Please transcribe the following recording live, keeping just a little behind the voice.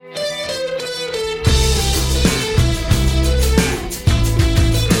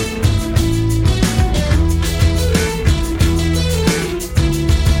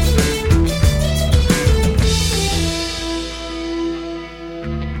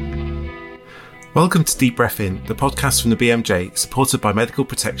Welcome to Deep Breath In, the podcast from the BMJ, supported by Medical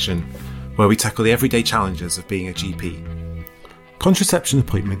Protection, where we tackle the everyday challenges of being a GP. Contraception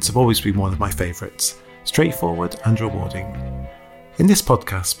appointments have always been one of my favourites, straightforward and rewarding. In this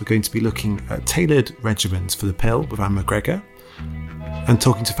podcast, we're going to be looking at tailored regimens for the pill with MacGregor, and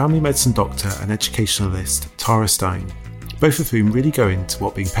talking to family medicine doctor and educationalist Tara Stein, both of whom really go into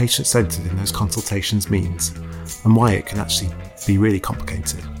what being patient-centred in those consultations means, and why it can actually be really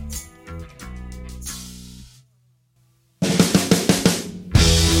complicated.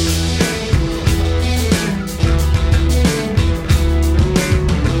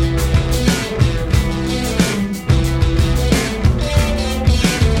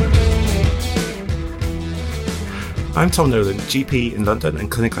 I'm Tom Nolan, GP in London and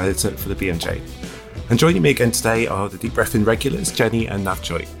clinical editor for the BMJ. And joining me again today are the Deep Breath In regulars, Jenny and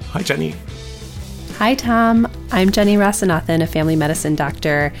Navjoy. Hi, Jenny. Hi, Tom. I'm Jenny Rasanathan, a family medicine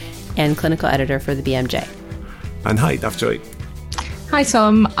doctor and clinical editor for the BMJ. And hi, Navjoy. Hi,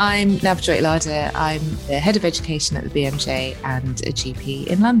 Tom. I'm Navjoy Lada. I'm the head of education at the BMJ and a GP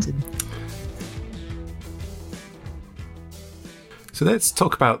in London. So let's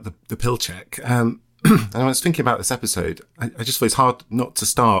talk about the pill check. And I was thinking about this episode, I just thought it's hard not to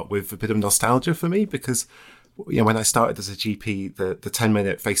start with a bit of nostalgia for me because, you know, when I started as a GP, the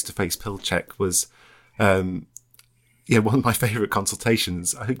 10-minute face-to-face pill check was, one of my favourite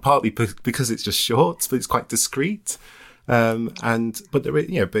consultations. I think partly because it's just short, but it's quite discreet, but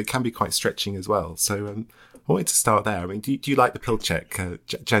it can be quite stretching as well. So I wanted to start there. I mean, do you like the pill check,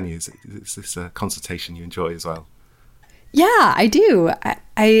 Jenny? Is this a consultation you enjoy as well? Yeah, I do.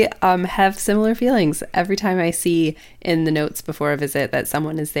 I have similar feelings. Every time I see in the notes before a visit that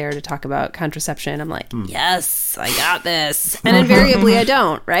someone is there to talk about contraception, I'm like, yes, I got this. And invariably I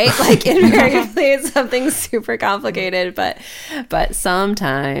don't, right? Like invariably it's something super complicated, but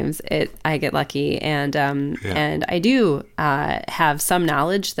sometimes I get lucky and I do have some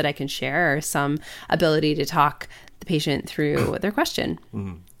knowledge that I can share, or some ability to talk the patient through their question.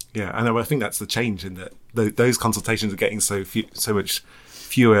 Yeah, and I think that's the change in that those consultations are getting so much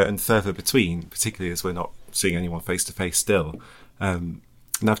fewer and further between, particularly as we're not seeing anyone face to face still.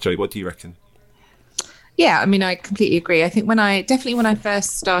 Navjoy, what do you reckon? Yeah, I mean, I completely agree. I think when I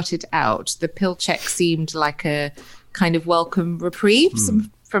first started out, the pill check seemed like a kind of welcome reprieve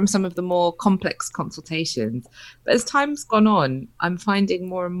from some of the more complex consultations. But as time's gone on, I'm finding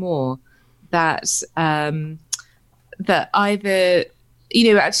more and more that that either,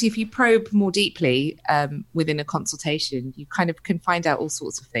 actually, if you probe more deeply within a consultation, you kind of can find out all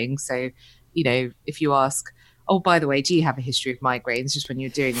sorts of things. So, if you ask, oh, by the way, do you have a history of migraines, just when you're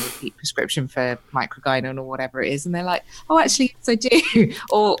doing a repeat prescription for microgynon or whatever it is, and they're like, oh, actually, yes, I do.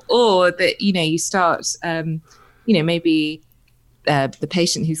 or that, you start, maybe the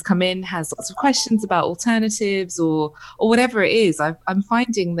patient who's come in has lots of questions about alternatives or whatever it is. I'm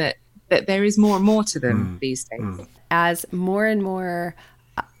finding that there is more and more to them these days. As more and more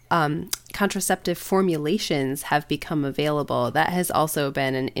contraceptive formulations have become available, that has also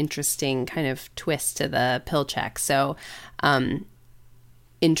been an interesting kind of twist to the pill check. So in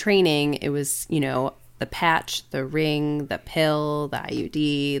training, it was, the patch, the ring, the pill, the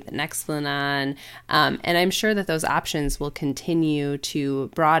IUD, the Nexplanon. And I'm sure that those options will continue to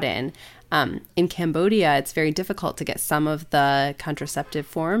broaden. In Cambodia, it's very difficult to get some of the contraceptive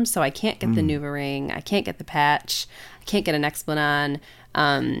forms. So I can't get the NuvaRing, I can't get the patch, I can't get a Nexplanon.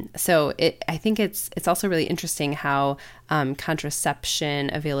 So I think it's also really interesting how contraception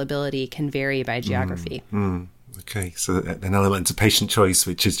availability can vary by geography. Okay, so an element of patient choice,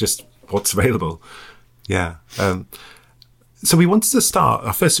 which is just what's available. Yeah. So we wanted to start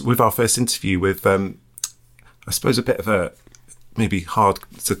our first interview with, I suppose, a bit of a maybe hard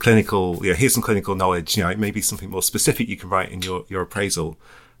to clinical, here's some clinical knowledge, maybe something more specific you can write in your appraisal.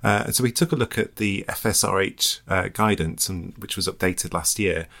 And so we took a look at the FSRH guidance, which was updated last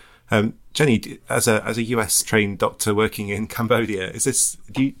year. Jenny, as a US trained doctor working in Cambodia,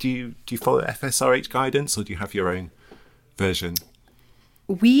 do you follow FSRH guidance, or do you have your own version?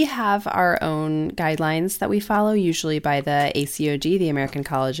 We have our own guidelines that we follow, usually by the ACOG, the American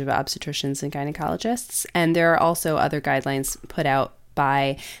College of Obstetricians and Gynecologists. And there are also other guidelines put out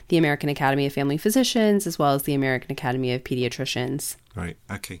by the American Academy of Family Physicians, as well as the American Academy of Pediatricians. Right,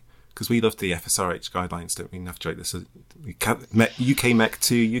 okay. Because we love the FSRH guidelines, don't we? Navjoy, this is UK MEC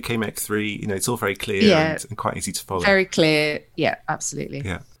 2, UK MEC 3, it's all very clear and quite easy to follow. Very clear, yeah, absolutely.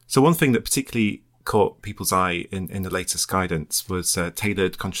 Yeah. So one thing that particularly caught people's eye in the latest guidance was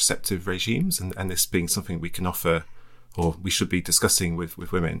tailored contraceptive regimes, and this being something we can offer, or we should be discussing with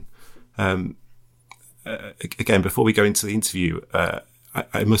women. Again, before we go into the interview,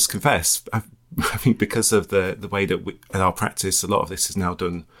 I must confess, I think because of the way that in our practice, a lot of this is now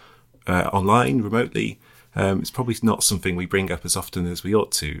done online, remotely. It's probably not something we bring up as often as we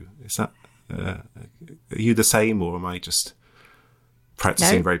ought to. Is that, are you the same, or am I just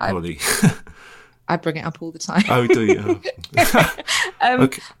practicing very poorly? I bring it up all the time. Oh, do you? Oh.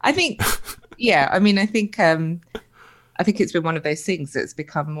 Okay. I think, yeah, I mean, I think it's been one of those things that's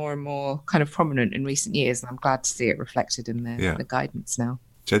become more and more kind of prominent in recent years, and I'm glad to see it reflected in the guidance now.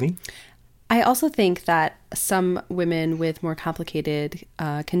 Jenny? I also think that some women with more complicated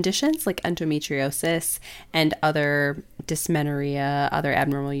conditions like endometriosis and other dysmenorrhea, other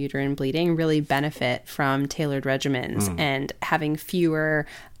abnormal uterine bleeding really benefit from tailored regimens and having fewer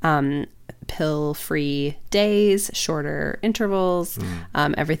pill-free days, shorter intervals,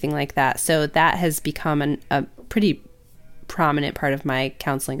 everything like that. So that has become a pretty prominent part of my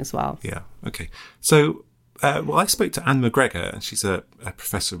counseling as well. Yeah. Okay. So, I spoke to Anne McGregor, and she's a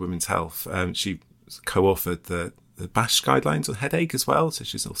professor of women's health. She co-authored the BASH guidelines on headache as well. So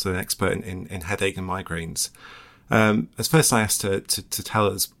she's also an expert in headache and migraines. As first, I asked her to tell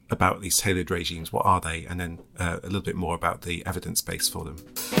us about these tailored regimes. What are they? And then a little bit more about the evidence base for them.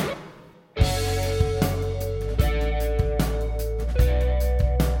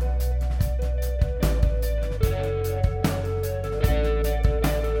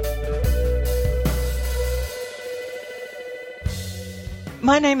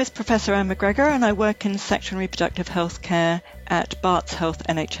 My name is Professor Anne McGregor, and I work in Section Reproductive Healthcare at Barts Health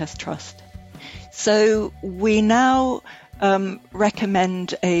NHS Trust. So we now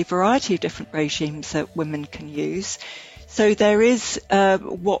recommend a variety of different regimes that women can use. So there is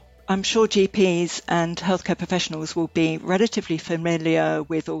what I'm sure GPs and healthcare professionals will be relatively familiar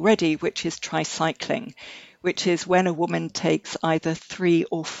with already, which is tricycling, which is when a woman takes either 3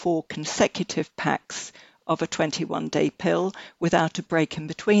 or 4 consecutive packs of a 21-day pill without a break in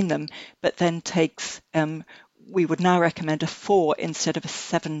between them, but then takes, we would now recommend a 4 instead of a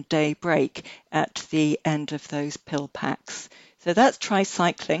 7-day break at the end of those pill packs. So that's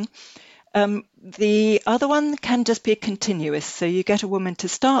tricycling. The other one can just be continuous. So you get a woman to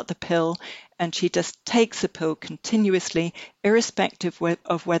start the pill and she just takes the pill continuously, irrespective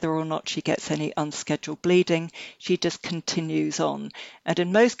of whether or not she gets any unscheduled bleeding. She just continues on. And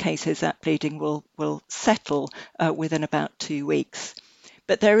in most cases, that bleeding will settle within about 2 weeks.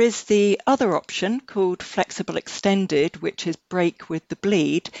 But there is the other option called flexible extended, which is break with the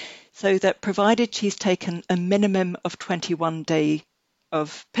bleed, so that provided she's taken a minimum of 21 days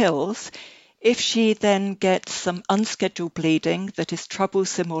of pills, if she then gets some unscheduled bleeding that is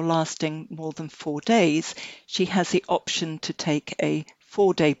troublesome or lasting more than 4 days, she has the option to take a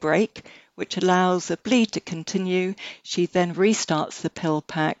 4-day break, which allows the bleed to continue. She then restarts the pill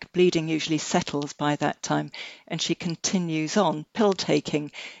pack. Bleeding usually settles by that time, and she continues on pill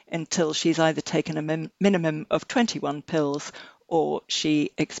taking until she's either taken a minimum of 21 pills or she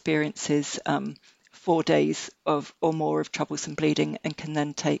experiences 4 days of or more of troublesome bleeding and can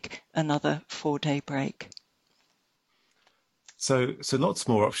then take another 4-day break. So lots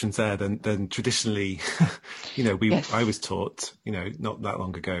more options there than traditionally, Yes. I was taught, not that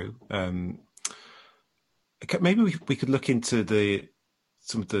long ago. Maybe we could look into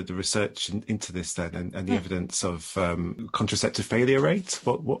some of the research into this then and the evidence of contraceptive failure rates.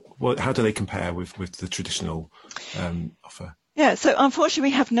 How do they compare with the traditional offer? Yeah, so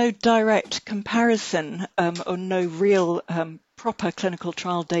unfortunately we have no direct comparison or no real proper clinical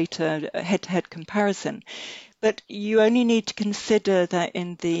trial data, head-to-head comparison. But you only need to consider that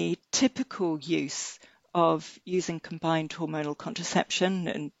in the typical use of using combined hormonal contraception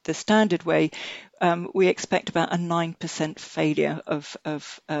and the standard way, we expect about a 9% failure of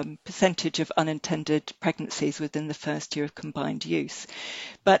percentage of unintended pregnancies within the first year of combined use.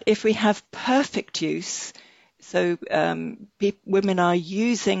 But if we have perfect use, so women are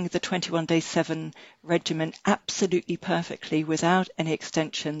using the 21-day 7 regimen absolutely perfectly without any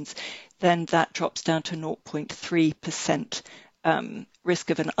extensions, then that drops down to 0.3% risk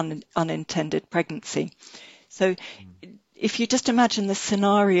of an unintended pregnancy. So if you just imagine the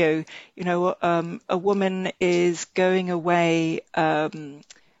scenario, a woman is going away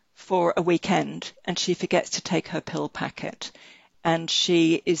for a weekend and she forgets to take her pill packet, and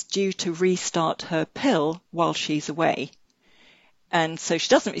she is due to restart her pill while she's away. And so she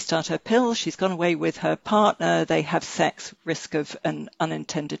doesn't restart her pill. She's gone away with her partner. They have sex, risk of an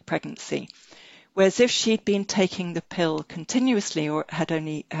unintended pregnancy. Whereas if she'd been taking the pill continuously or had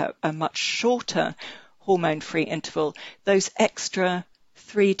only a much shorter hormone-free interval, those extra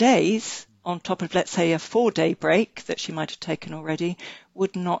 3 days on top of, let's say, a 4-day break that she might have taken already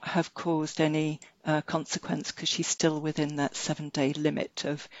would not have caused any consequence because she's still within that 7-day limit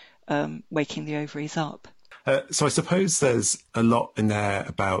of waking the ovaries up. So I suppose there's a lot in there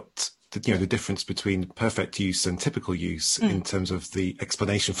about the difference between perfect use and typical use in terms of the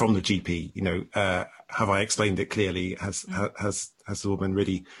explanation from the GP. Have I explained it clearly? Has the woman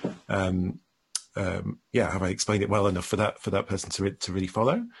really, have I explained it well enough for that person to really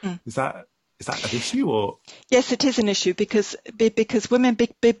follow? Is that an issue, or? Yes, it is an issue because women,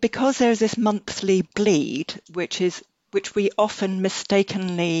 because there's this monthly bleed, which we often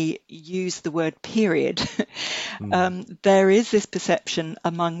mistakenly use the word period. There is this perception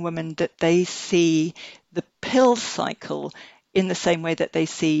among women that they see the pill cycle in the same way that they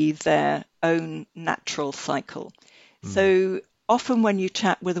see their own natural cycle. So often when you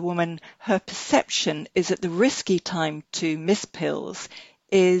chat with a woman, her perception is that the risky time to miss pills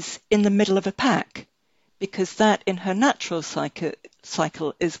is in the middle of a pack, because that in her natural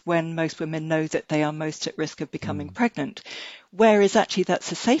cycle is when most women know that they are most at risk of becoming pregnant, whereas actually that's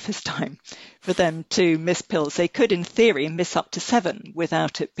the safest time for them to miss pills. They could, in theory, miss up to 7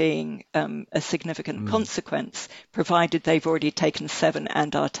 without it being a significant consequence, provided they've already taken 7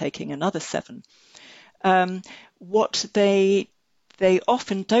 and are taking another 7. What they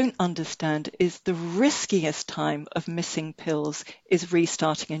often don't understand is the riskiest time of missing pills is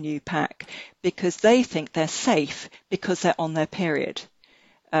restarting a new pack, because they think they're safe because they're on their period.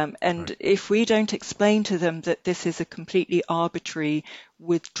 If we don't explain to them that this is a completely arbitrary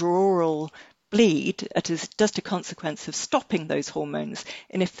withdrawal bleed, it is just a consequence of stopping those hormones,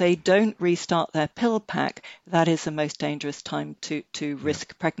 and if they don't restart their pill pack, that is the most dangerous time to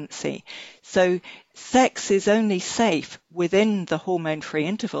risk pregnancy. So sex is only safe within the hormone-free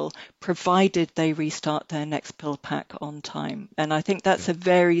interval, provided they restart their next pill pack on time. And I think that's a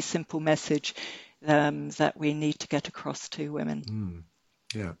very simple message that we need to get across to women.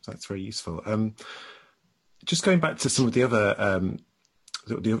 Yeah, that's very useful. Just going back to some of the other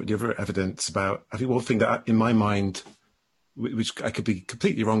the other evidence about, I think one thing that in my mind, which I could be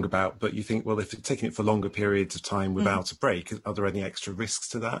completely wrong about, but you think, well, if they're taking it for longer periods of time without a break, are there any extra risks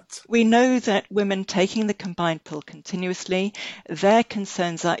to that? We know that women taking the combined pill continuously, their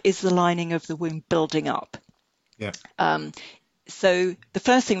concerns are, is the lining of the womb building up? Yeah. So the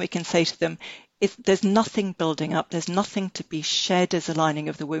first thing we can say to them is there's nothing building up. There's nothing to be shed as a lining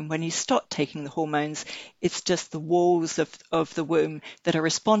of the womb. When you stop taking the hormones, it's just the walls of the womb that are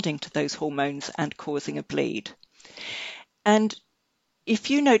responding to those hormones and causing a bleed. And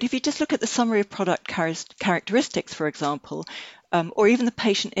if you just look at the summary of product characteristics, for example, or even the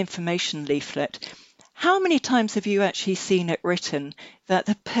patient information leaflet, how many times have you actually seen it written that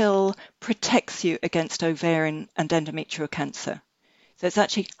the pill protects you against ovarian and endometrial cancer? So it's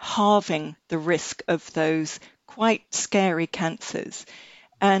actually halving the risk of those quite scary cancers.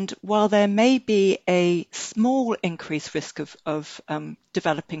 And while there may be a small increased risk of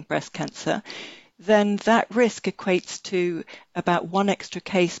developing breast cancer, then that risk equates to about 1 extra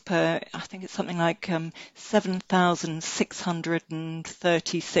case per, I think it's something like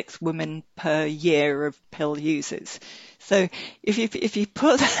 7,636 women per year of pill users. So if you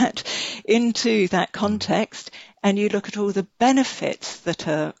put that into that context and you look at all the benefits that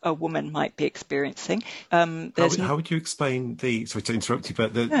a woman might be experiencing, how would you explain sorry to interrupt you,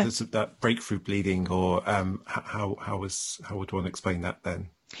 but that breakthrough bleeding, or how would one explain that then?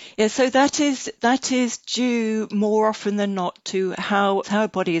 Yeah, so that is due more often than not to how our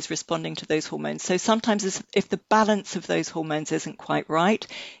body is responding to those hormones. So sometimes if the balance of those hormones isn't quite right,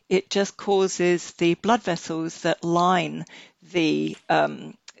 it just causes the blood vessels that line the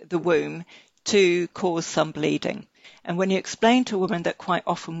womb to cause some bleeding. And when you explain to a woman that quite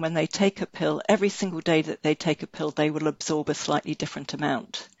often when they take a pill, every single day that they take a pill, they will absorb a slightly different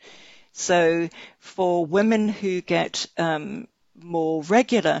amount. So for women who get more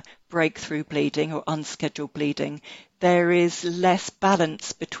regular breakthrough bleeding or unscheduled bleeding, there is less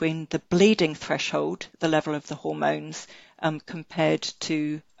balance between the bleeding threshold, the level of the hormones, compared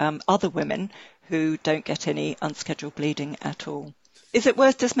to other women who don't get any unscheduled bleeding at all. Is it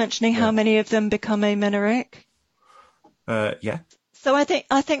worth just mentioning how many of them become amenorrheic? Yeah. So I think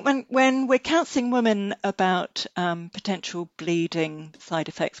when we're counselling women about potential bleeding side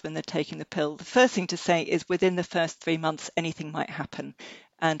effects when they're taking the pill, the first thing to say is within the first 3 months, anything might happen,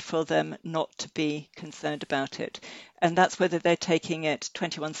 and for them not to be concerned about it. And that's whether they're taking it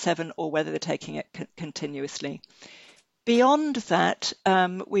 24/7 or whether they're taking it continuously. Beyond that,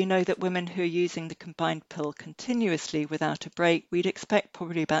 we know that women who are using the combined pill continuously without a break, we'd expect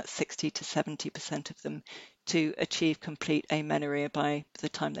probably about 60 to 70% of them to achieve complete amenorrhea by the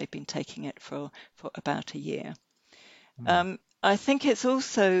time they've been taking it for about a year. I think it's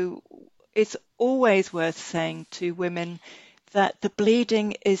always worth saying to women that the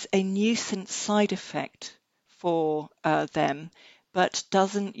bleeding is a nuisance side effect for them, but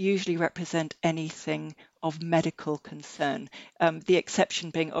doesn't usually represent anything of medical concern. The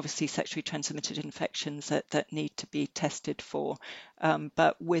exception being obviously sexually transmitted infections that need to be tested for.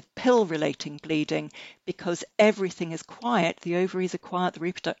 But with pill-relating bleeding, because everything is quiet, the ovaries are quiet, the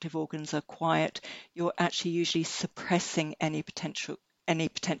reproductive organs are quiet, you're actually usually suppressing any potential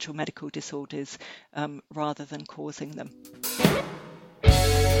medical disorders rather than causing them.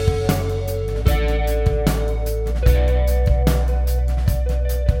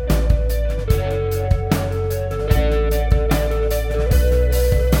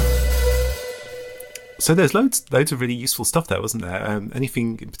 So there's loads of really useful stuff there, wasn't there?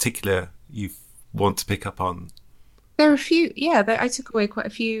 Anything in particular you want to pick up on? There are a few, I took away quite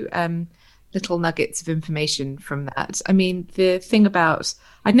a few little nuggets of information from that. I mean, the thing about,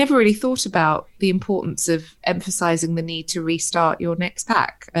 I'd never really thought about the importance of emphasizing the need to restart your next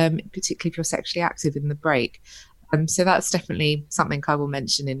pack, particularly if you're sexually active in the break. So that's definitely something I will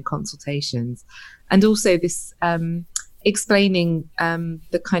mention in consultations. And also this explaining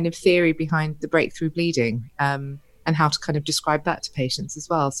the kind of theory behind the breakthrough bleeding and how to kind of describe that to patients as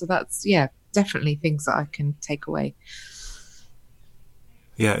well. So that's, definitely things that I can take away.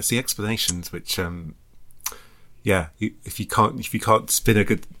 Yeah, it's the explanations which, if you can't spin a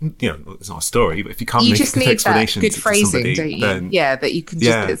good, it's not a story, but if you can't make just a good need explanation that good to phrasing, somebody, don't you? then, that you can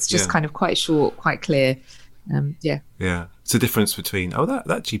just, it's just kind of quite short, quite clear. Yeah, it's a difference between that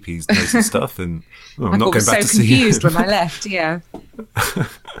GP knows his stuff, and I'm not going so back to see him. confused when I left.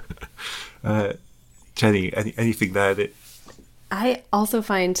 Jenny, anything there that I also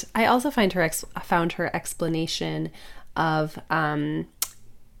found her explanation of when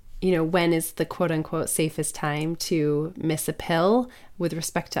is the quote unquote safest time to miss a pill with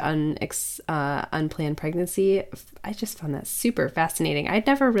respect to unplanned pregnancy. I just found that super fascinating. I'd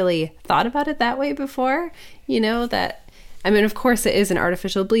never really thought about it that way before. Of course it is an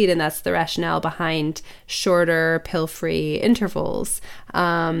artificial bleed, and that's the rationale behind shorter pill-free intervals.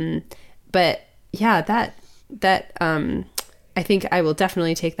 But yeah, that I think I will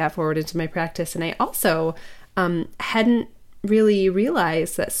definitely take that forward into my practice. And I also hadn't really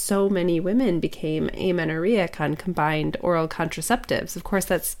realized that so many women became amenorrheic on combined oral contraceptives. Of course,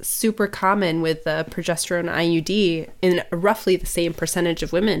 that's super common with the progesterone IUD in roughly the same percentage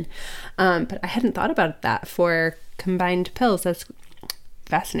of women. But I hadn't thought about that for combined pills. That's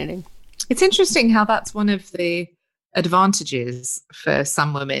fascinating. It's interesting how that's one of the advantages for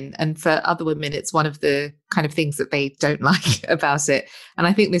some women, and for other women it's one of the kind of things that they don't like about it. And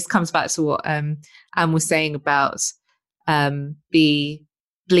I think this comes back to what Anne was saying about the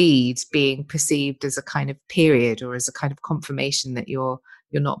bleed being perceived as a kind of period or as a kind of confirmation that you're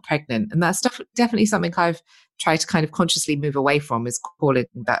not pregnant. And that's definitely something I've tried to kind of consciously move away from, is calling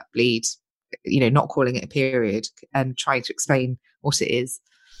that bleed, not calling it a period, and trying to explain what it is.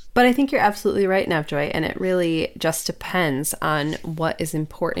 But I think you're absolutely right, Navjoy, and it really just depends on what is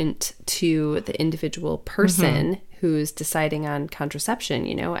important to the individual person who's deciding on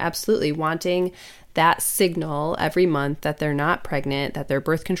contraception. Absolutely wanting that signal every month that they're not pregnant, that their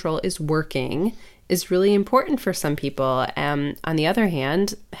birth control is working, is really important for some people. On the other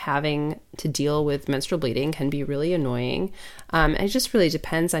hand, having to deal with menstrual bleeding can be really annoying. It just really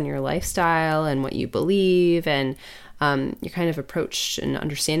depends on your lifestyle and what you believe, and your kind of approach and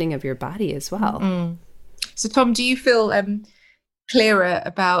understanding of your body as well. So, Tom, do you feel clearer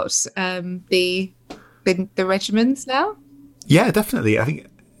about the regimens now? Yeah, definitely. I think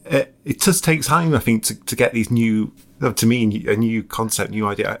it does take time, I think, to get these new, to me, a new concept, new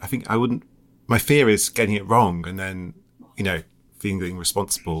idea. I think my fear is getting it wrong and then, feeling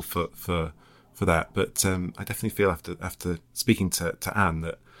responsible for that. But I definitely feel after speaking to Anne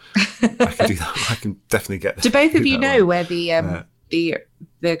that I can do that. I can definitely get. Do both of you know where the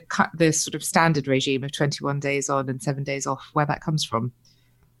sort of standard regime of 21 days on and 7 days off, where that comes from?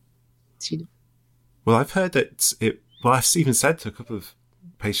 Well, I've heard that I've even said to a couple of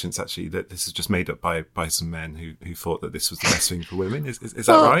patients actually that this is just made up by some men who thought that this was the best thing for women. Is that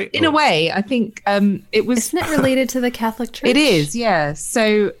right? In a way, I think it was. Isn't it related to the Catholic Church? It is, yeah.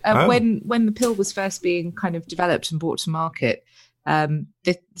 So when the pill was first being kind of developed and brought to market,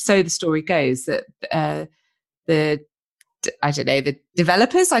 so the story goes that the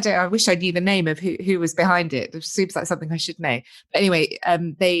developers, I wish I knew the name of who was behind it. It seems like something I should know. But anyway,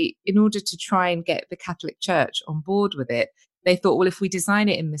 they, in order to try and get the Catholic Church on board with it, they thought, well, if we design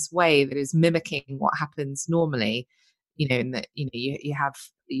it in this way that is mimicking what happens normally, in that, you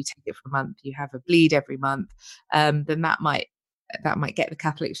take it for a month, you have a bleed every month, then that might that might get the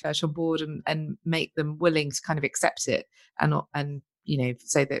Catholic Church on board and make them willing to kind of accept it, and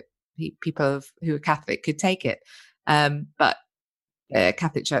so that people who are Catholic could take it. But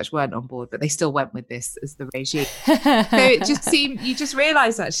Catholic Church weren't on board, but they still went with this as the regime. So it just seemed, you just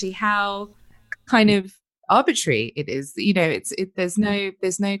realise actually how kind of arbitrary it is. There's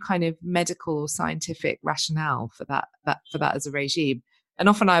no kind of medical or scientific rationale for that as a regime. And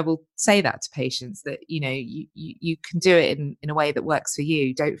often I will say that to patients, that you can do it in a way that works for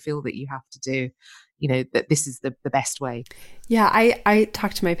you. Don't feel that you have to do that this is the best way. Yeah, I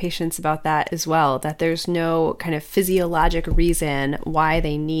talk to my patients about that as well, that there's no kind of physiologic reason why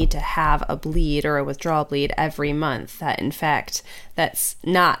they need to have a bleed or a withdrawal bleed every month, that in fact, that's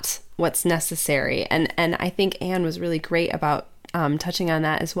not what's necessary. And I think Anne was really great about touching on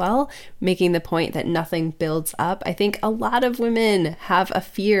that as well, making the point that nothing builds up. I think a lot of women have a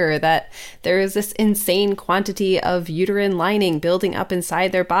fear that there is this insane quantity of uterine lining building up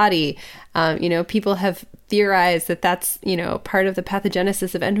inside their body. People have theorized that that's, part of the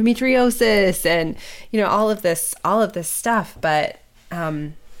pathogenesis of endometriosis and, all of this stuff. But,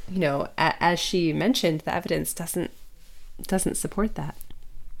 as she mentioned, the evidence doesn't support that.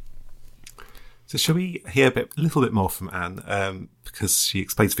 So shall we hear a little bit more from Anne, because she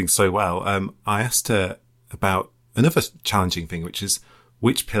explains things so well. I asked her about another challenging thing, which is,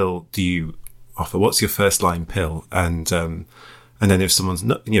 which pill do you offer? What's your first line pill? And then if someone's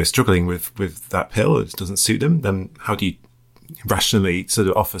not, struggling with that pill, it doesn't suit them, then how do you rationally sort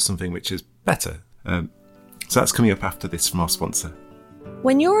of offer something which is better? So that's coming up after this from our sponsor.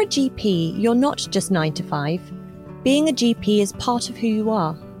 When you're a GP, you're not just 9 to 5. Being a GP is part of who you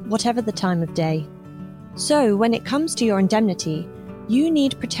are, whatever the time of day. So when it comes to your indemnity, you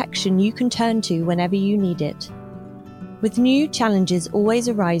need protection you can turn to whenever you need it. With new challenges always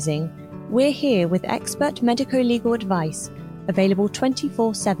arising, we're here with expert medico-legal advice available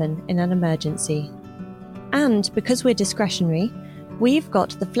 24/7 in an emergency. And because we're discretionary, we've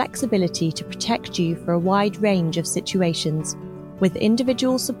got the flexibility to protect you for a wide range of situations with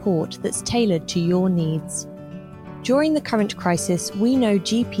individual support that's tailored to your needs. During the current crisis, we know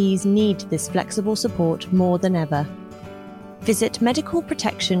GPs need this flexible support more than ever. Visit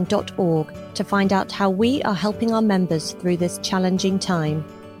medicalprotection.org to find out how we are helping our members through this challenging time,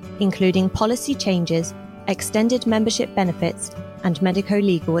 including policy changes, extended membership benefits, and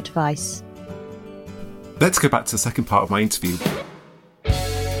medico-legal advice. Let's go back to the second part of my interview.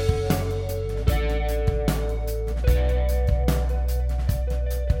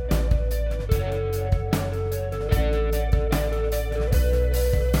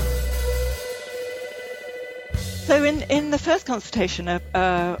 So in the first consultation,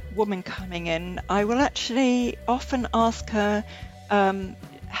 a woman coming in, I will actually often ask her,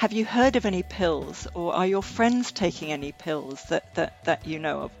 have you heard of any pills, or are your friends taking any pills that you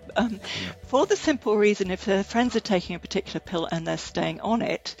know of? For the simple reason, if their friends are taking a particular pill and they're staying on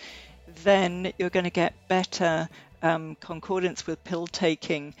it, then you're going to get better concordance with pill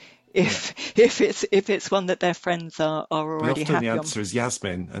taking if it's one that their friends are already happy on. The answer is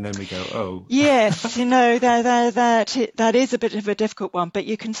Yasmin, and then we go, oh. Yes, that is a bit of a difficult one, but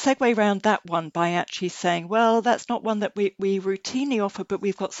you can segue around that one by actually saying, well, that's not one that we routinely offer, but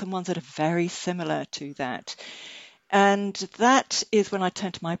we've got some ones that are very similar to that. And that is when I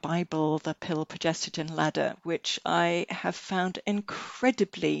turn to my Bible, the pill progestogen ladder, which I have found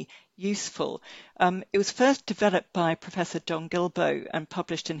incredibly useful. It was first developed by Professor Don Gilbo and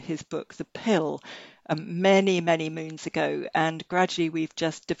published in his book, The Pill, many, many moons ago. And gradually we've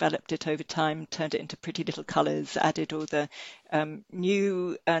just developed it over time, turned it into pretty little colours, added all the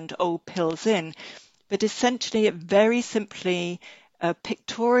new and old pills in. But essentially it very simply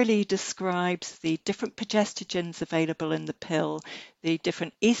pictorially describes the different progestogens available in the pill, the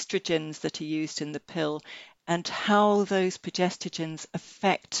different estrogens that are used in the pill, and how those progestogens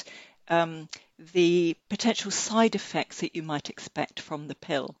affect the potential side effects that you might expect from the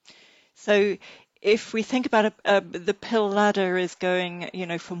pill. So if we think about the pill ladder as going,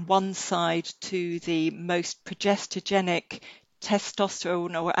 from one side to the most progestogenic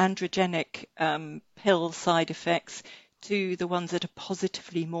testosterone or androgenic pill side effects, to the ones that are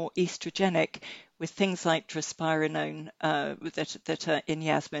positively more estrogenic, with things like drospirenone that are in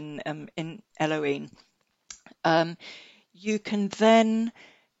Yasmin, in Eloine. You can then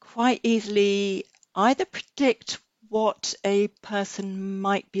quite easily either predict what a person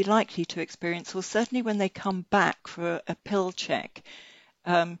might be likely to experience, or certainly when they come back for a pill check.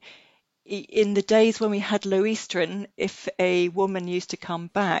 In the days when we had low estrogen, if a woman used to come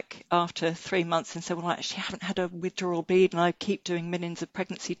back after 3 months and say, well, I actually haven't had a withdrawal bleed and I keep doing millions of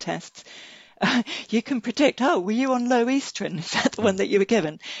pregnancy tests, you can predict, oh, were you on low estrogen? Is that the one that you were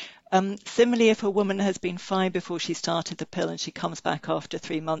given? Similarly, if a woman has been fine before she started the pill and she comes back after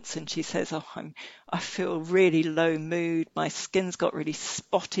 3 months and she says, oh, I feel really low mood, my skin's got really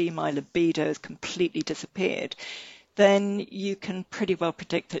spotty, my libido has completely disappeared, then you can pretty well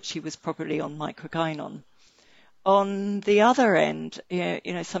predict that she was probably on microgynon. On the other end,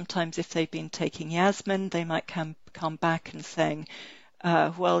 sometimes if they've been taking Yasmin, they might come back and saying,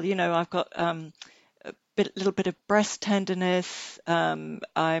 well, I've got little bit of breast tenderness, I've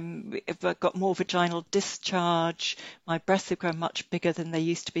got more vaginal discharge, my breasts have grown much bigger than they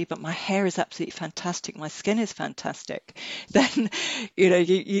used to be, but my hair is absolutely fantastic, my skin is fantastic, then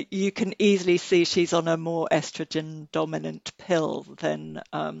you can easily see she's on a more estrogen dominant pill than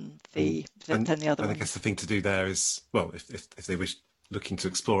the other one. I guess the thing to do there is, well, if they wish looking to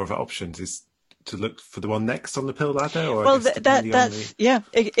explore other options, is to look for the one next on the pill ladder? Or well, that's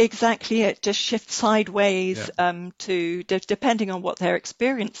exactly it. Just shift sideways to depending on what they're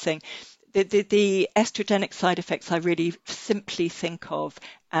experiencing. The estrogenic side effects I really simply think of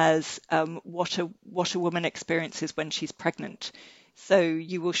as what a woman experiences when she's pregnant. So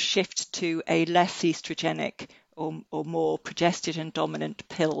you will shift to a less estrogenic or more progesterone-dominant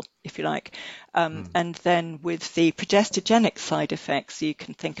pill, if you like. And then with the progestogenic side effects, you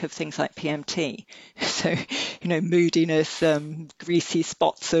can think of things like PMT. So, moodiness, greasy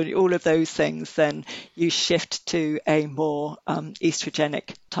spots, and all of those things, then you shift to a more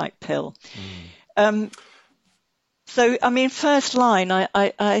estrogenic type pill. So, first line,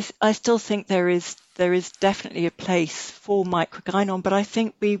 I still think there is definitely a place for microgynon, but I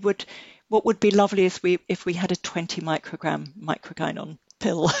think what would be lovely is if we had a 20 microgram microgynon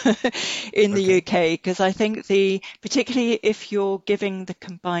pill in the UK, because I think particularly if you're giving the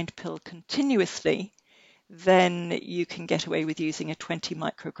combined pill continuously, then you can get away with using a 20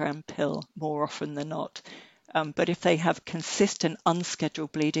 microgram pill more often than not. But if they have consistent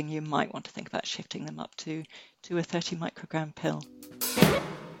unscheduled bleeding, you might want to think about shifting them up to a 30 microgram pill.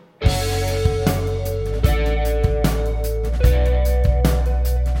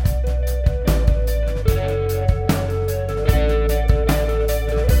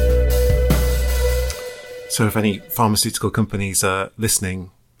 So if any pharmaceutical companies are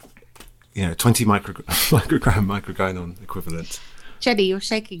listening, 20 microgram microgynon equivalent. Jenny, you're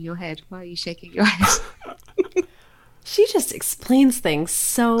shaking your head. Why are you shaking your head? She just explains things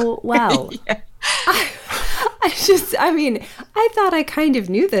so well. I thought I kind of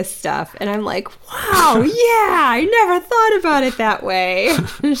knew this stuff, and I'm like, wow, yeah, I never thought about it that way.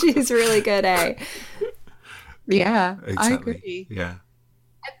 She's really good, eh? Yeah, exactly. I agree. Yeah.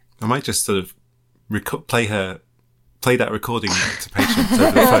 I might just sort of play that recording to patients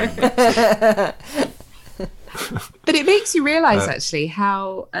over the phone. But it makes you realise actually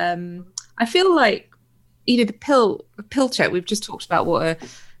how I feel like the pill check. We've just talked about what a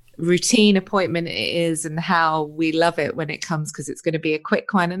routine appointment it is and how we love it when it comes because it's going to be a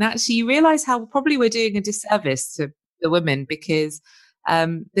quick one. And actually, you realise how probably we're doing a disservice to the women because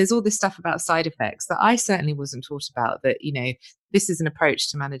there's all this stuff about side effects that I certainly wasn't taught about. That this is an approach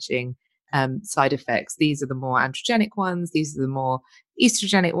to managing side effects. These are the more androgenic ones. These are the more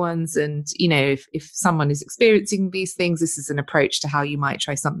estrogenic ones. And, if someone is experiencing these things, this is an approach to how you might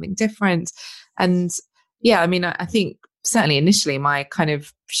try something different. And I think certainly initially my kind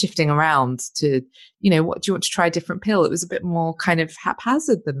of shifting around to, what do you want to try a different pill? It was a bit more kind of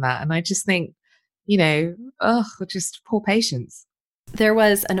haphazard than that. And I just think, just poor patients. There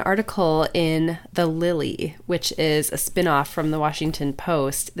was an article in The Lily, which is a spin-off from the Washington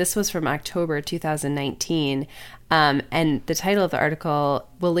Post. This was from October 2019. And the title of the article,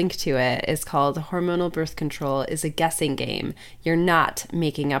 we'll link to it, is called Hormonal Birth Control is a Guessing Game. You're not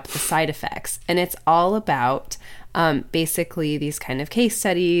making up the side effects. And it's all about basically these kind of case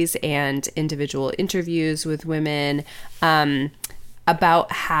studies and individual interviews with women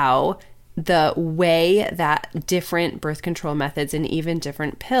about how the way that different birth control methods and even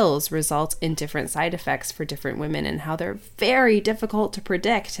different pills result in different side effects for different women and how they're very difficult to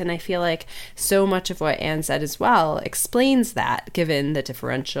predict. And I feel like so much of what Anne said as well explains that, given the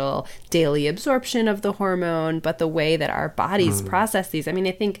differential daily absorption of the hormone, but the way that our bodies process these.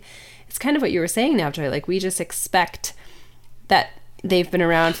 I think it's kind of what you were saying now, Joy. Like, we just expect that they've been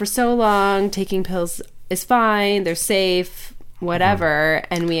around for so long, taking pills is fine, they're safe, whatever,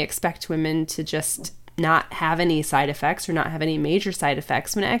 and we expect women to just not have any side effects or not have any major side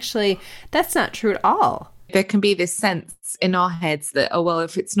effects, when actually that's not true at all. There can be this sense in our heads that, oh, well,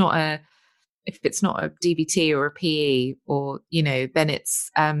 if it's not a DVT or a PE or, then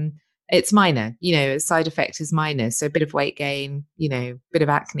it's a it's minor, a side effect is minor. So a bit of weight gain, a bit of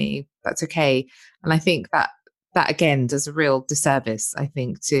acne, that's okay. And I think that again does a real disservice, I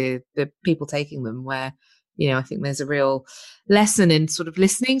think, to the people taking them, where, I think there's a real lesson in sort of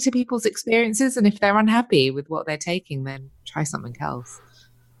listening to people's experiences. And if they're unhappy with what they're taking, then try something else.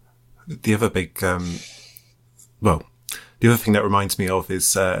 The other big, the other thing that reminds me of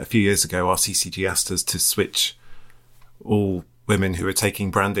is a few years ago, our CCG asked us to switch all women who are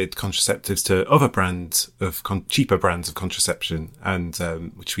taking branded contraceptives to other brands of cheaper brands of contraception, and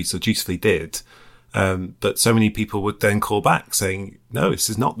which we so dutifully did. But so many people would then call back saying, no,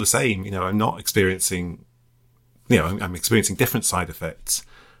 this is not the same. I'm not experiencing, I'm experiencing different side effects.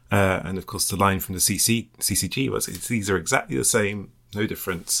 And of course, the line from the CCG was, these are exactly the same, no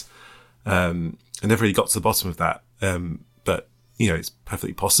difference. I never really got to the bottom of that. But, it's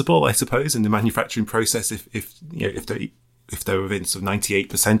perfectly possible, I suppose, in the manufacturing process, if they're within sort of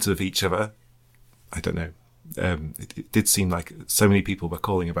 98% of each other. I don't know. It did seem like so many people were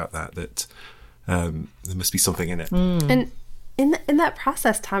calling about that there must be something in it. And in that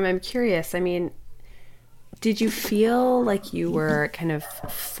process, Tom, I'm curious. I mean, did you feel like you were kind of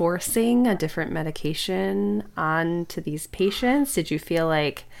forcing a different medication onto these patients? Did you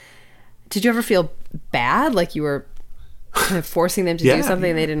ever feel bad, like you were kind of forcing them to do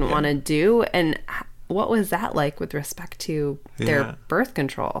something they didn't want to do? And what was that like with respect to their birth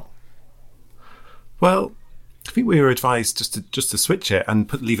control? Well, I think we were advised just to switch it and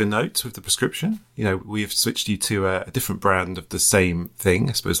leave a note with the prescription. We have switched you to a different brand of the same thing.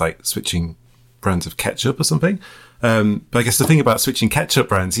 I suppose like switching brands of ketchup or something. But I guess the thing about switching ketchup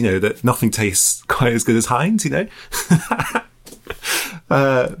brands, that nothing tastes quite as good as Heinz,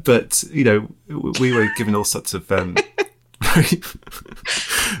 But, we were given all sorts of very,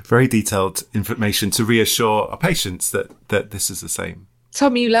 very detailed information to reassure our patients that this is the same.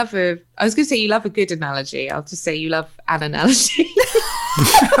 Tom, I was going to say you love a good analogy. I'll just say you love an analogy.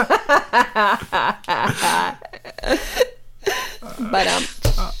 But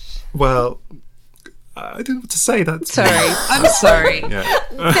I don't know what to say. That's sorry. I'm sorry. Yeah.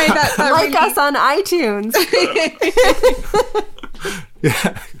 Okay, that like us on iTunes.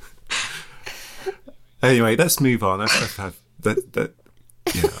 Yeah. Anyway, let's move on. I think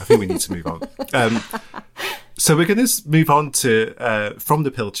we need to move on. So we're going to move on to from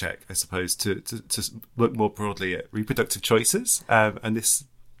the pill check, I suppose, to look more broadly at reproductive choices. And this,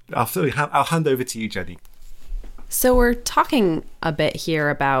 I'll hand over to you, Jenny. So we're talking a bit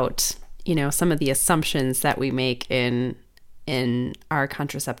here about, some of the assumptions that we make in our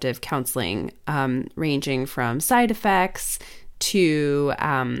contraceptive counseling, ranging from side effects to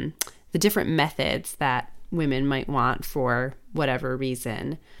the different methods that women might want for whatever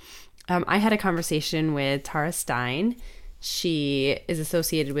reason. I had a conversation with Tara Stein. She is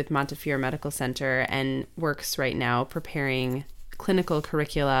associated with Montefiore Medical Center and works right now preparing clinical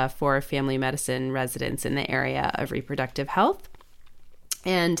curricula for family medicine residents in the area of reproductive health.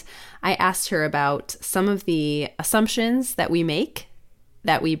 And I asked her about some of the assumptions that we make,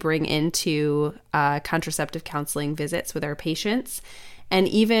 that we bring into contraceptive counseling visits with our patients, and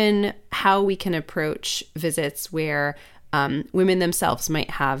even how we can approach visits where women themselves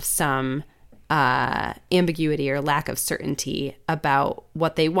might have some ambiguity or lack of certainty about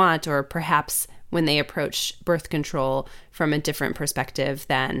what they want, or perhaps when they approach birth control from a different perspective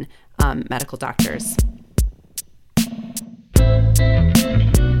than medical doctors.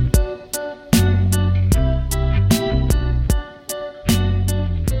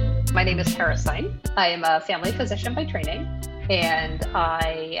 My name is Tara Stein. I am a family physician by training, and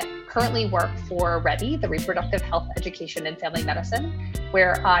I currently work for RHEDI, the Reproductive Health Education in Family Medicine,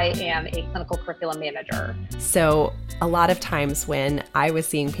 where I am a clinical curriculum manager. So a lot of times when I was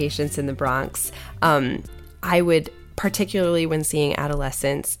seeing patients in the Bronx, I would, particularly when seeing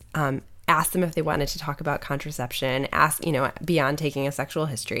adolescents, ask them if they wanted to talk about contraception, beyond taking a sexual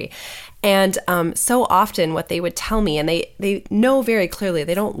history. And so often what they would tell me, and they know very clearly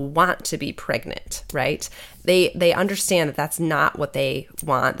they don't want to be pregnant, right? They understand that that's not what they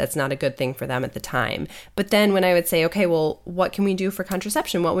want. That's not a good thing for them at the time. But then when I would say, okay, well, what can we do for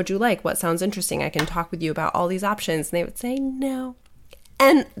contraception? What would you like? What sounds interesting? I can talk with you about all these options. And they would say, no.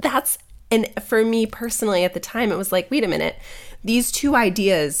 And for me personally at the time, it was like, wait a minute. These two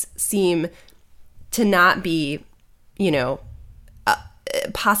ideas seem to not be,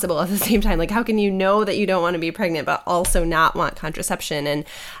 possible at the same time. Like, how can you know that you don't want to be pregnant, but also not want contraception? And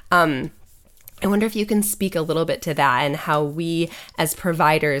I wonder if you can speak a little bit to that and how we as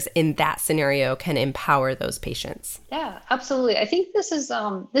providers in that scenario can empower those patients. Yeah, absolutely. I think this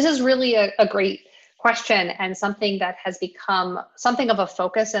is really a great question, and something that has become something of a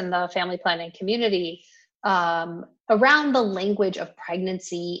focus in the family planning community around the language of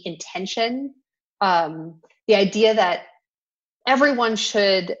pregnancy intention. The idea that everyone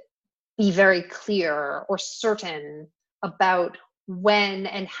should be very clear or certain about when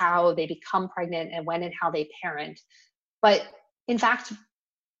and how they become pregnant and when and how they parent. But in fact,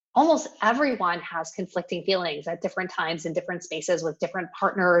 almost everyone has conflicting feelings at different times in different spaces with different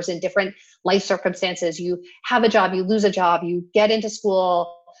partners in different life circumstances. You have a job, you lose a job, you get into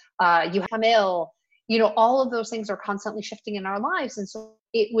school, you come ill, all of those things are constantly shifting in our lives. And so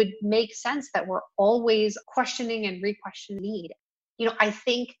it would make sense that we're always questioning and re-questioning need. I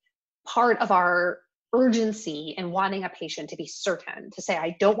think part of our urgency in wanting a patient to be certain, to say,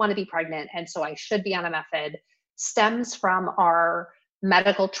 I don't want to be pregnant, and so I should be on a method, stems from our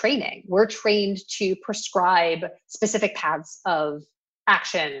medical training. We're trained to prescribe specific paths of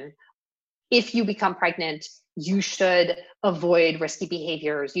action. If you become pregnant, you should avoid risky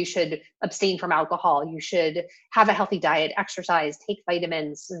behaviors. You should abstain from alcohol. You should have a healthy diet, exercise, take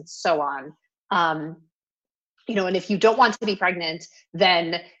vitamins, and so on. And if you don't want to be pregnant,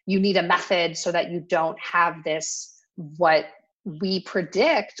 then you need a method so that you don't have this, what we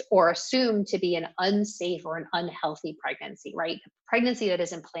predict or assume to be an unsafe or an unhealthy pregnancy, right? A pregnancy that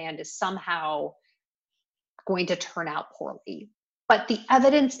isn't planned is somehow going to turn out poorly. But the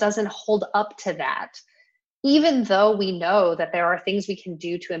evidence doesn't hold up to that. Even though we know that there are things we can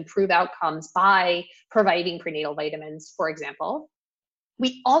do to improve outcomes by providing prenatal vitamins, for example,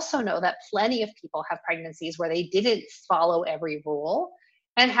 we also know that plenty of people have pregnancies where they didn't follow every rule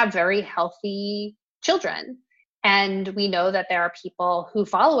and have very healthy children. And we know that there are people who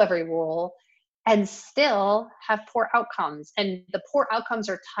follow every rule and still have poor outcomes. And the poor outcomes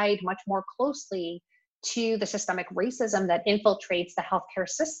are tied much more closely to the systemic racism that infiltrates the healthcare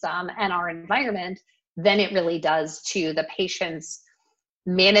system and our environment than it really does to the patient's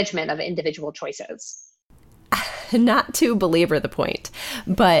management of individual choices. Not to belabor the point,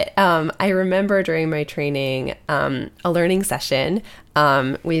 but I remember during my training, a learning session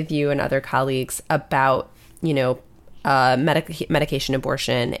with you and other colleagues about, medication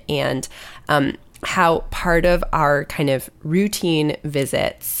abortion and how part of our kind of routine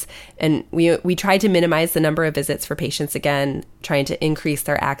visits, and we tried to minimize the number of visits for patients, again, trying to increase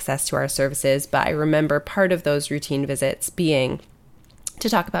their access to our services. But I remember part of those routine visits being to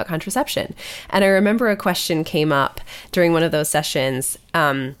talk about contraception. And I remember a question came up during one of those sessions,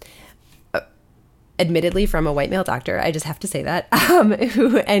 admittedly from a white male doctor, I just have to say that,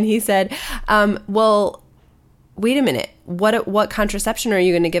 and he said, well, wait a minute, what contraception are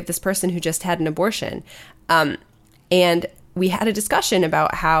you going to give this person who just had an abortion? And we had a discussion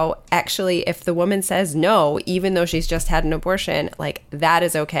about how actually if the woman says no, even though she's just had an abortion, like that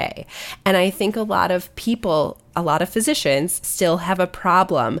is okay. And I think a lot of people, a lot of physicians still have a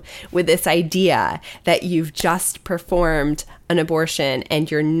problem with this idea that you've just performed an abortion and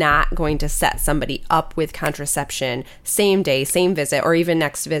you're not going to set somebody up with contraception same day, same visit, or even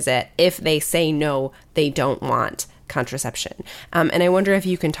next visit if they say no, they don't want contraception. And I wonder if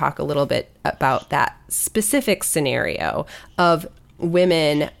you can talk a little bit about that specific scenario of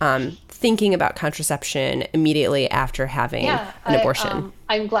women thinking about contraception immediately after having an abortion.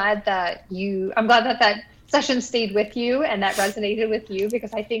 I'm glad that that session stayed with you and that resonated with you,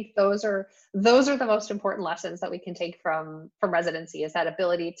 because I think those are the most important lessons that we can take from residency, is that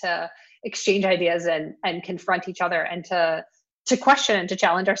ability to exchange ideas and confront each other and to question and to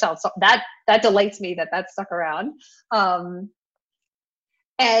challenge ourselves. So that delights me that stuck around.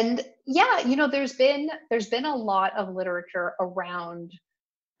 And yeah, there's been a lot of literature around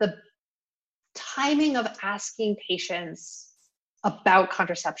the timing of asking patients about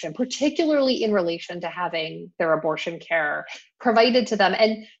contraception, particularly in relation to having their abortion care provided to them.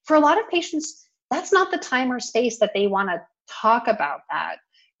 And for a lot of patients, that's not the time or space that they want to talk about that,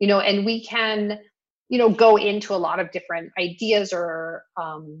 and we can, go into a lot of different ideas or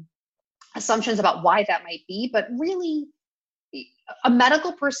assumptions about why that might be. But really, a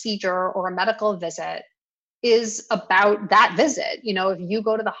medical procedure or a medical visit is about that visit. If you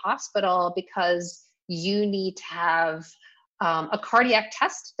go to the hospital because you need to have a cardiac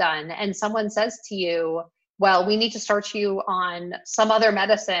test done and someone says to you, well, we need to start you on some other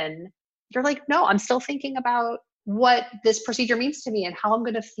medicine, you're like, no, I'm still thinking about what this procedure means to me and how I'm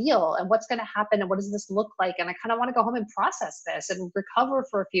going to feel and what's going to happen and what does this look like. And I kind of want to go home and process this and recover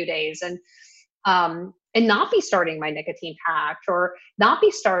for a few days and not be starting my nicotine patch or not be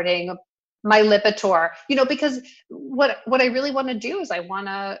starting my Lipitor, because what I really want to do is I want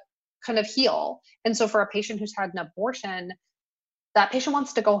to kind of heal. And so for a patient who's had an abortion, that patient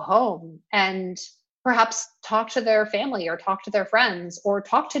wants to go home and perhaps talk to their family or talk to their friends or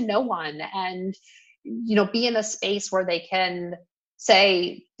talk to no one, and, be in a space where they can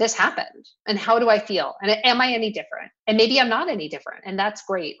say, this happened and how do I feel? And am I any different? And maybe I'm not any different, and that's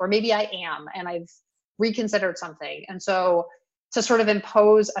great. Or maybe I am, and I've reconsidered something. And so to sort of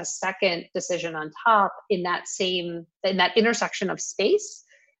impose a second decision on top in that intersection of space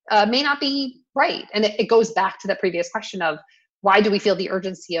may not be right. And it goes back to the previous question of, why do we feel the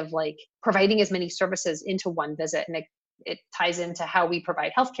urgency of like providing as many services into one visit? And it ties into how we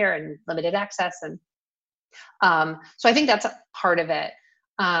provide healthcare and limited access. And so I think that's a part of it.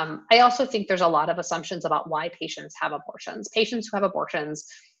 I also think there's a lot of assumptions about why patients have abortions. Patients who have abortions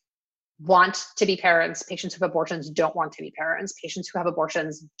want to be parents. Patients who have abortions don't want to be parents. Patients who have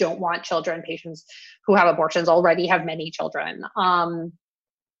abortions don't want children. Patients who have abortions already have many children.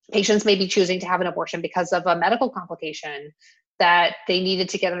 Patients may be choosing to have an abortion because of a medical complication that they needed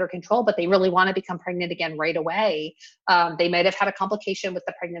to get under control, but they really want to become pregnant again right away. They might have had a complication with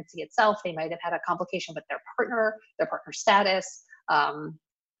the pregnancy itself. They might have had a complication with their partner status.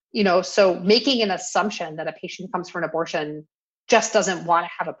 So making an assumption that a patient who comes for an abortion just doesn't want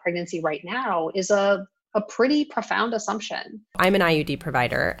to have a pregnancy right now is a pretty profound assumption. I'm an IUD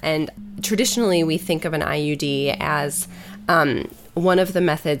provider, and traditionally we think of an IUD as one of the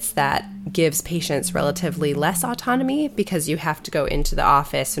methods that gives patients relatively less autonomy, because you have to go into the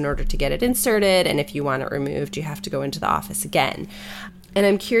office in order to get it inserted, and if you want it removed, you have to go into the office again. And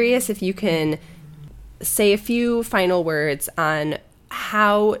I'm curious if you can say a few final words on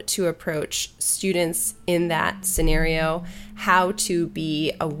how to approach students in that scenario, how to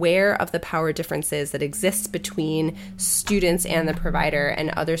be aware of the power differences that exist between students and the provider, and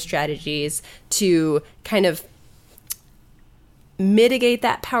other strategies to kind of mitigate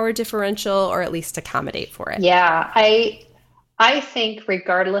that power differential, or at least accommodate for it. Yeah, I think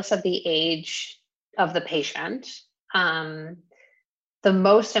regardless of the age of the patient, the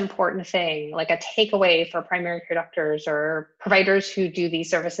most important thing, like a takeaway for primary care doctors or providers who do these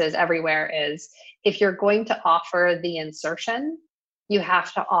services everywhere, is if you're going to offer the insertion, you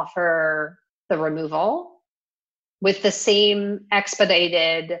have to offer the removal with the same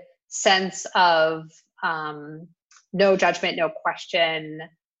expedited sense of no judgment, no question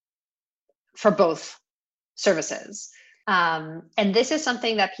for both services. And this is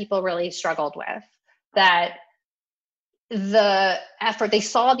something that people really struggled with, that they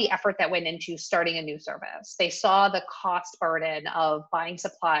saw the effort that went into starting a new service. They saw the cost burden of buying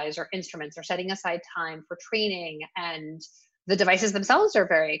supplies or instruments or setting aside time for training. And the devices themselves are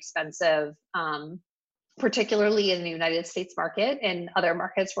very expensive, particularly in the United States market and other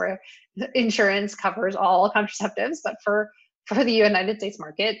markets where insurance covers all contraceptives. But for the United States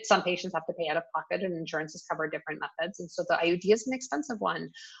market, some patients have to pay out of pocket, and insurances cover different methods. And so the IUD is an expensive one.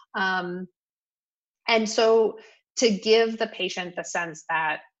 And so to give the patient the sense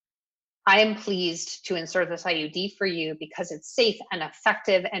that I am pleased to insert this IUD for you because it's safe and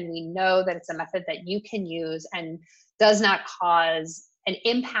effective, and we know that it's a method that you can use and does not cause an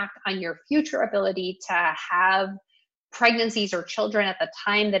impact on your future ability to have pregnancies or children at the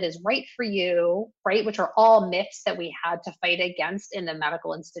time that is right for you, right? Which are all myths that we had to fight against in the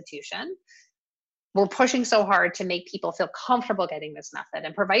medical institution. We're pushing so hard to make people feel comfortable getting this method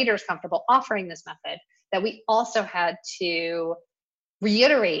and providers comfortable offering this method, that we also had to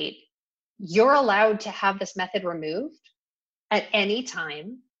reiterate, you're allowed to have this method removed at any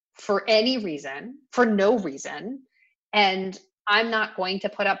time, for any reason, for no reason. And I'm not going to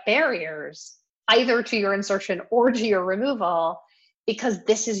put up barriers either to your insertion or to your removal, because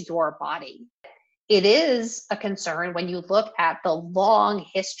this is your body. It is a concern when you look at the long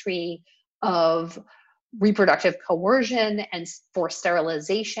history of reproductive coercion and forced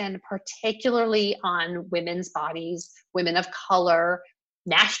sterilization, particularly on women's bodies, women of color,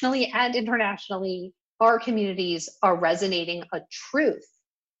 nationally and internationally. Our communities are resonating a truth,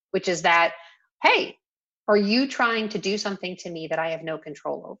 which is that, hey, are you trying to do something to me that I have no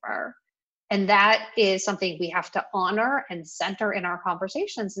control over? And that is something we have to honor and center in our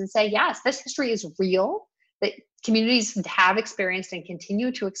conversations and say, yes, this history is real, that communities have experienced and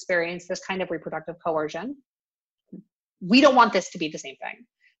continue to experience this kind of reproductive coercion. We don't want this to be the same thing.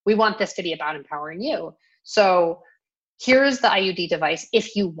 We want this to be about empowering you. So here's the IUD device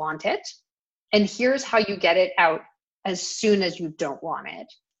if you want it, and here's how you get it out as soon as you don't want it.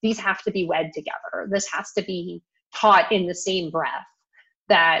 These have to be wed together. This has to be taught in the same breath,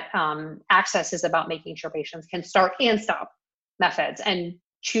 that access is about making sure patients can start and stop methods and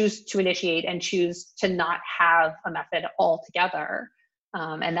choose to initiate and choose to not have a method altogether.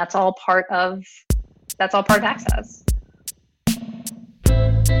 And that's all part of access.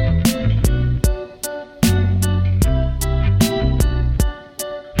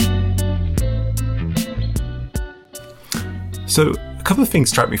 So a couple of things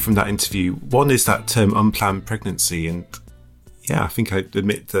struck me from that interview. One is that term unplanned pregnancy. And yeah, I think I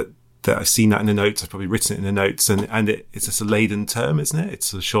admit that I've seen that in the notes. I've probably written it in the notes, and it's just a laden term, isn't it?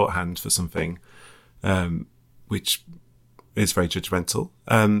 It's a shorthand for something, which is very judgmental.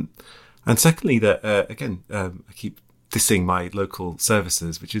 And secondly, that, again, I keep dissing my local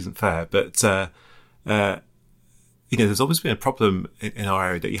services, which isn't fair, but, there's always been a problem in our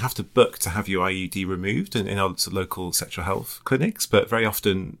area that you have to book to have your IUD removed in our sort of local sexual health clinics, but very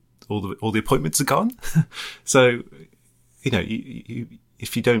often all the appointments are gone. So,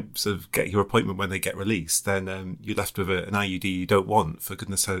 if you don't sort of get your appointment when they get released, then you're left with an IUD you don't want for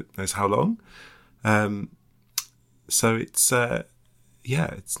goodness knows how long. So it's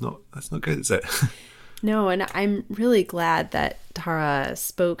that's not good, is it? No, and I'm really glad that Tara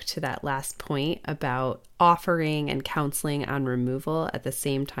spoke to that last point about offering and counseling on removal at the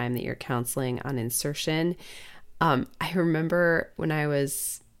same time that you're counseling on insertion. I remember when I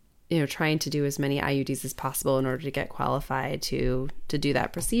was, trying to do as many IUDs as possible in order to get qualified to do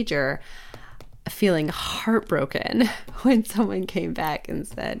that procedure, feeling heartbroken when someone came back and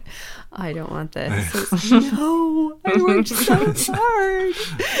said, I don't want this. No, I worked so hard.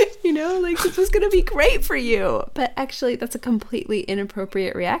 This was going to be great for you. But actually, that's a completely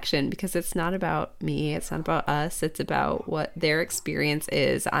inappropriate reaction, because it's not about me. It's not about us. It's about what their experience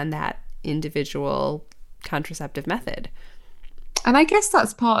is on that individual contraceptive method. And I guess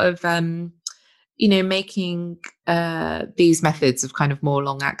that's part of, making these methods of kind of more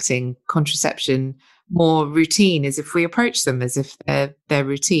long-acting contraception more routine, is if we approach them as if they're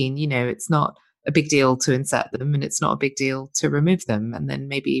routine. It's not a big deal to insert them, and it's not a big deal to remove them. And then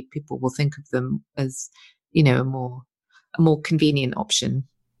maybe people will think of them as, a more convenient option.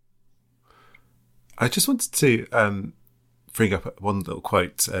 I just wanted to bring up one little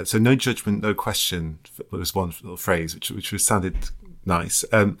quote. So no judgment, no question was one little phrase, which was sounded nice.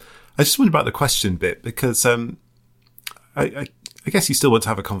 I just wondered about the question bit, because I guess you still want to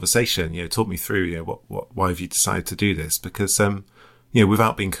have a conversation. Talk me through, why have you decided to do this? Because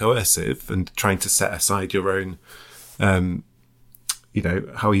without being coercive and trying to set aside your own,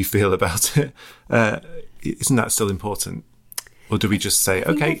 how you feel about it, isn't that still important? Or do we just say,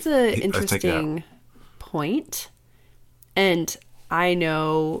 okay, that's an interesting point. And I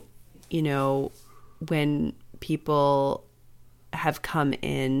know, when people have come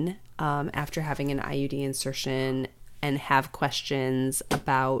in after having an IUD insertion and have questions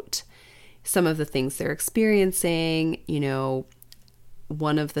about some of the things they're experiencing,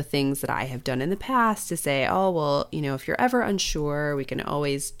 one of the things that I have done in the past is say, oh, well, if you're ever unsure, we can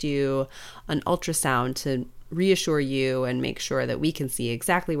always do an ultrasound to reassure you and make sure that we can see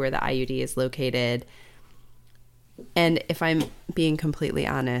exactly where the IUD is located. And if I'm being completely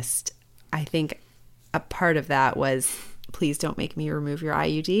honest, I think a part of that was, please don't make me remove your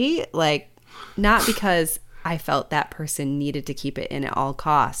IUD. Not because I felt that person needed to keep it in at all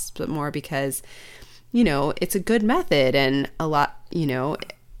costs, but more because, it's a good method and a lot,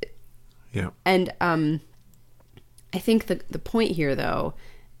 Yeah. And I think the point here, though,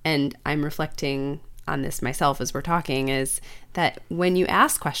 and I'm reflecting on this myself as we're talking, is that when you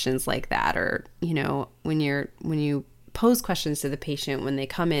ask questions like that, or when you pose questions to the patient when they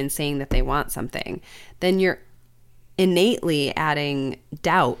come in saying that they want something, then you're innately adding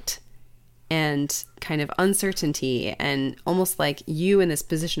doubt and kind of uncertainty, and almost like you in this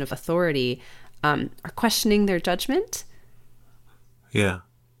position of authority are questioning their judgment. Yeah.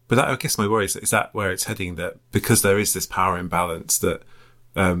 But I guess my worry is that where it's heading, that because there is this power imbalance, that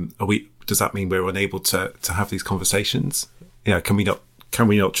does that mean we're unable to have these conversations? Can we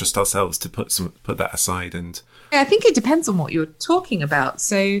not trust ourselves to put that aside? And I think it depends on what you're talking about.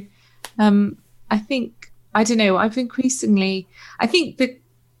 So I think, I don't know, I think the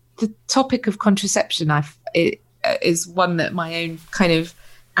topic of contraception is one that my own kind of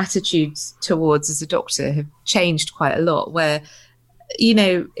attitudes towards as a doctor have changed quite a lot, where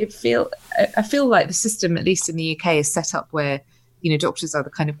I feel like the system, at least in the UK, is set up where doctors are the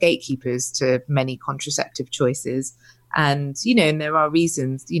kind of gatekeepers to many contraceptive choices, and and there are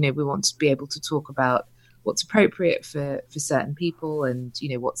reasons we want to be able to talk about what's appropriate for certain people, and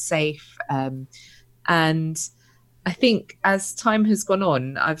what's safe, and I think as time has gone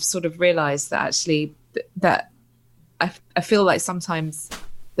on, I've sort of realized that actually that I feel like sometimes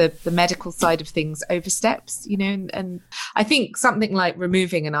the medical side of things oversteps, and I think something like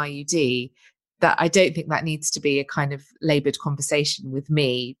removing an IUD, that I don't think that needs to be a kind of laboured conversation with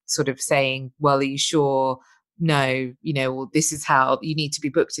me sort of saying, well, are you sure? No, well, this is how you need to be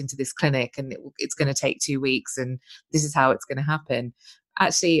booked into this clinic, and it's going to take 2 weeks, and this is how it's going to happen.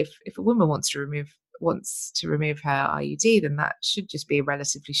 Actually, if a woman wants to remove wants to remove her IUD, then that should just be a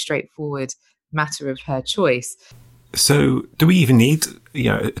relatively straightforward matter of her choice. So do we even need,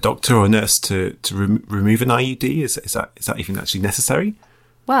 a doctor or a nurse to remove an IUD? Is that even actually necessary?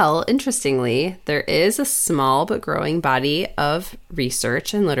 Well, interestingly, there is a small but growing body of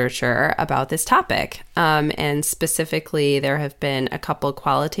research and literature about this topic. And specifically, there have been a couple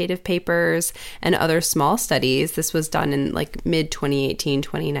qualitative papers and other small studies. This was done in like mid-2018,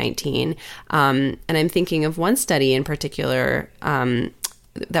 2019. And I'm thinking of one study in particular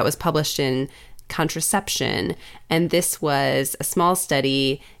that was published in Contraception. And this was a small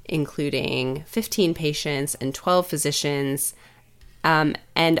study including 15 patients and 12 physicians.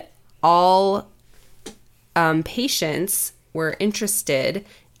 And all patients were interested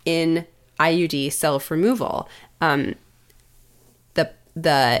in IUD self-removal.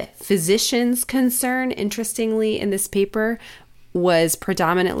 The physician's concern, interestingly, in this paper was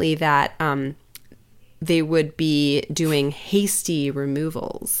predominantly that they would be doing hasty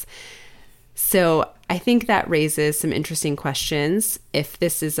removals. So I think that raises some interesting questions. If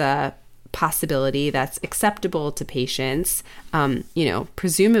this is a possibility that's acceptable to patients,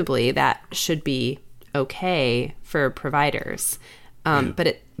 presumably that should be okay for providers.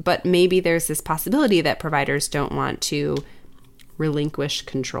 But maybe there's this possibility that providers don't want to relinquish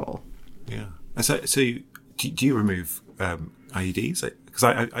control. Yeah. So do you remove IUDs? Because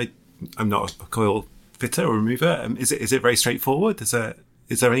I'm not a coil fitter or remover. Is it very straightforward? Is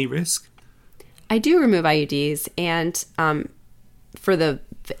there any risk? I do remove IUDs, and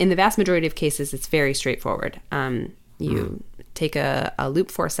in the vast majority of cases, it's very straightforward. You take a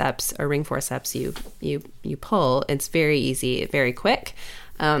loop forceps or ring forceps, you pull. It's very easy, very quick.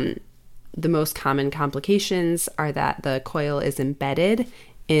 The most common complications are that the coil is embedded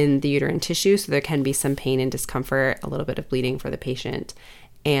in the uterine tissue, so there can be some pain and discomfort, a little bit of bleeding for the patient.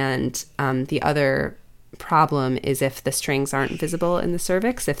 And the other problem is if the strings aren't visible in the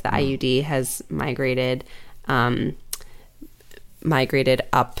cervix, if the IUD has migrated up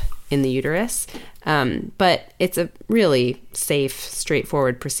in the uterus. But it's a really safe,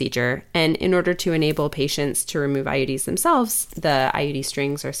 straightforward procedure. And in order to enable patients to remove IUDs themselves, the IUD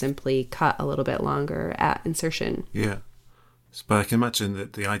strings are simply cut a little bit longer at insertion. Yeah. But I can imagine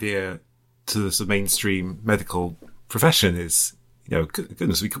that the idea to the sort of mainstream medical profession is,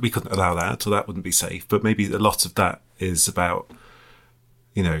 goodness, we couldn't allow that, or that wouldn't be safe. But maybe a lot of that is about,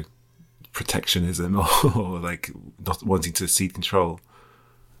 protectionism or like not wanting to cede control.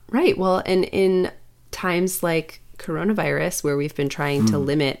 Right. Well, and in times like coronavirus, where we've been trying to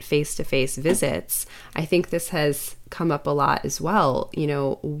limit face-to-face visits, I think this has come up a lot as well.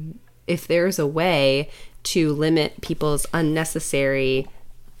 If there's a way to limit people's unnecessary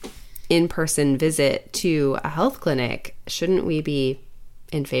in-person visit to a health clinic, shouldn't we be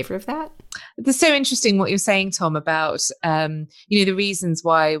in favor of that? It's so interesting what you're saying, Tom, about the reasons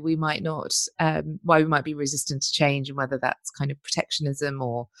why we might be resistant to change, and whether that's kind of protectionism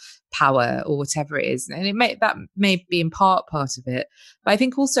or power or whatever it is. And that may be in part of it, but I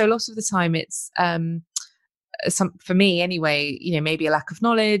think also a lot of the time it's for me anyway, maybe a lack of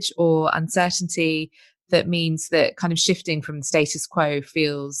knowledge or uncertainty that means that kind of shifting from the status quo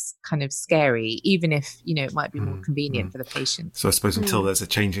feels kind of scary, even if, it might be more convenient for the patient. So I suppose until there's a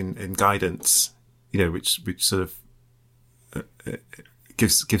change in guidance, which sort of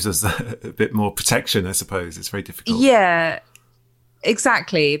gives us a bit more protection, I suppose, it's very difficult. Yeah,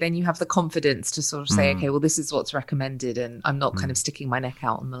 exactly. Then you have the confidence to sort of say, okay, well, this is what's recommended, and I'm not kind of sticking my neck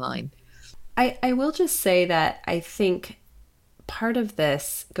out on the line. I will just say that I think part of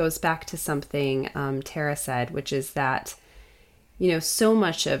this goes back to something Tara said, which is that, so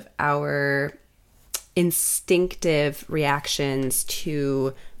much of our instinctive reactions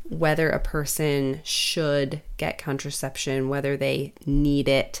to whether a person should get contraception, whether they need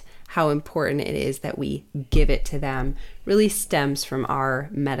it, how important it is that we give it to them, really stems from our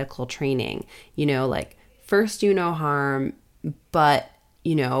medical training. Like first do no harm, but,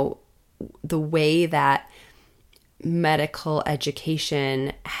 the way that medical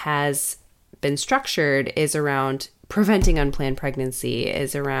education has been structured is around preventing unplanned pregnancy,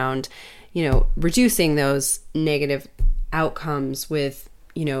 is around, reducing those negative outcomes with,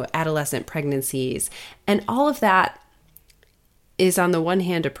 adolescent pregnancies. And all of that is on the one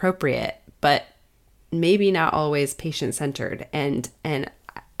hand appropriate, but maybe not always patient-centered. And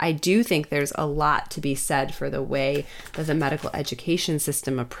I do think there's a lot to be said for the way that the medical education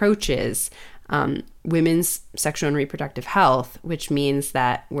system approaches women's sexual and reproductive health, which means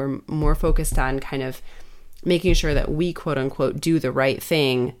that we're more focused on kind of making sure that we, quote unquote, do the right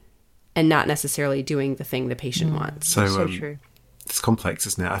thing and not necessarily doing the thing the patient wants. So true. it's complex,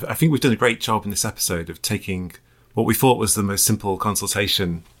 isn't it? I think we've done a great job in this episode of taking what we thought was the most simple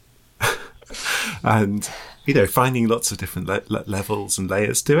consultation and, finding lots of different levels and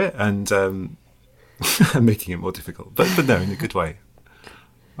layers to it and making it more difficult, but no, in a good way.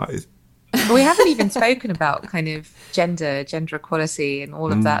 We haven't even spoken about kind of gender equality and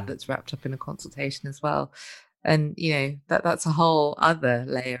all of that's wrapped up in a consultation as well. And, that's a whole other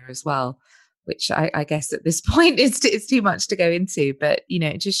layer as well, which I guess at this point it's too much to go into. But,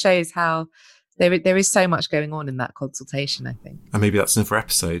 it just shows how there is so much going on in that consultation, I think. And maybe that's another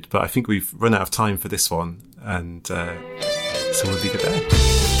episode, but I think we've run out of time for this one. And so we'll leave it there.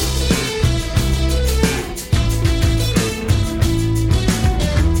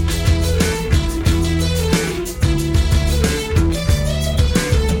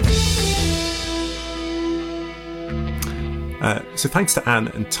 So thanks to Anne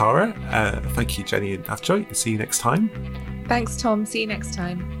and Tara. Thank you, Jenny and Navjoy. See you next time. Thanks, Tom. See you next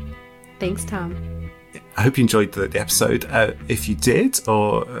time. Thanks, Tom. I hope you enjoyed the episode. If you did,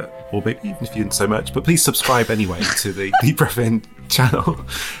 or maybe even if you didn't so much, but please subscribe anyway to the Deep Breath In channel.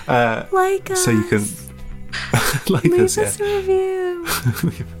 Like us. So you can Leave us a review.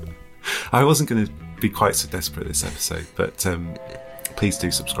 I wasn't going to be quite so desperate this episode, but please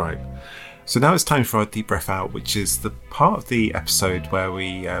do subscribe. So now it's time for our Deep Breath Out, which is the part of the episode where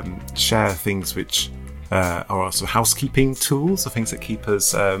we share things which are our sort of housekeeping tools, or things that keep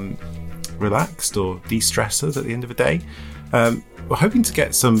us relaxed or de-stress us at the end of the day. We're hoping to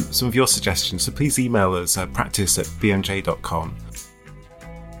get some of your suggestions, so please email us at practice@bmj.com.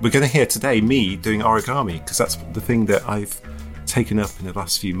 We're going to hear today me doing origami, because that's the thing that I've taken up in the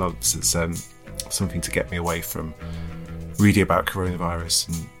last few months as something to get me away from reading about coronavirus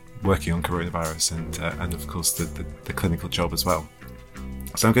and working on coronavirus and of course the clinical job as well.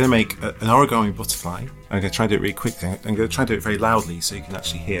 So I'm going to make an origami butterfly. I'm going to try and do it really quickly. I'm going to try and do it very loudly so you can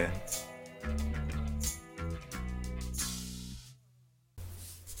actually hear.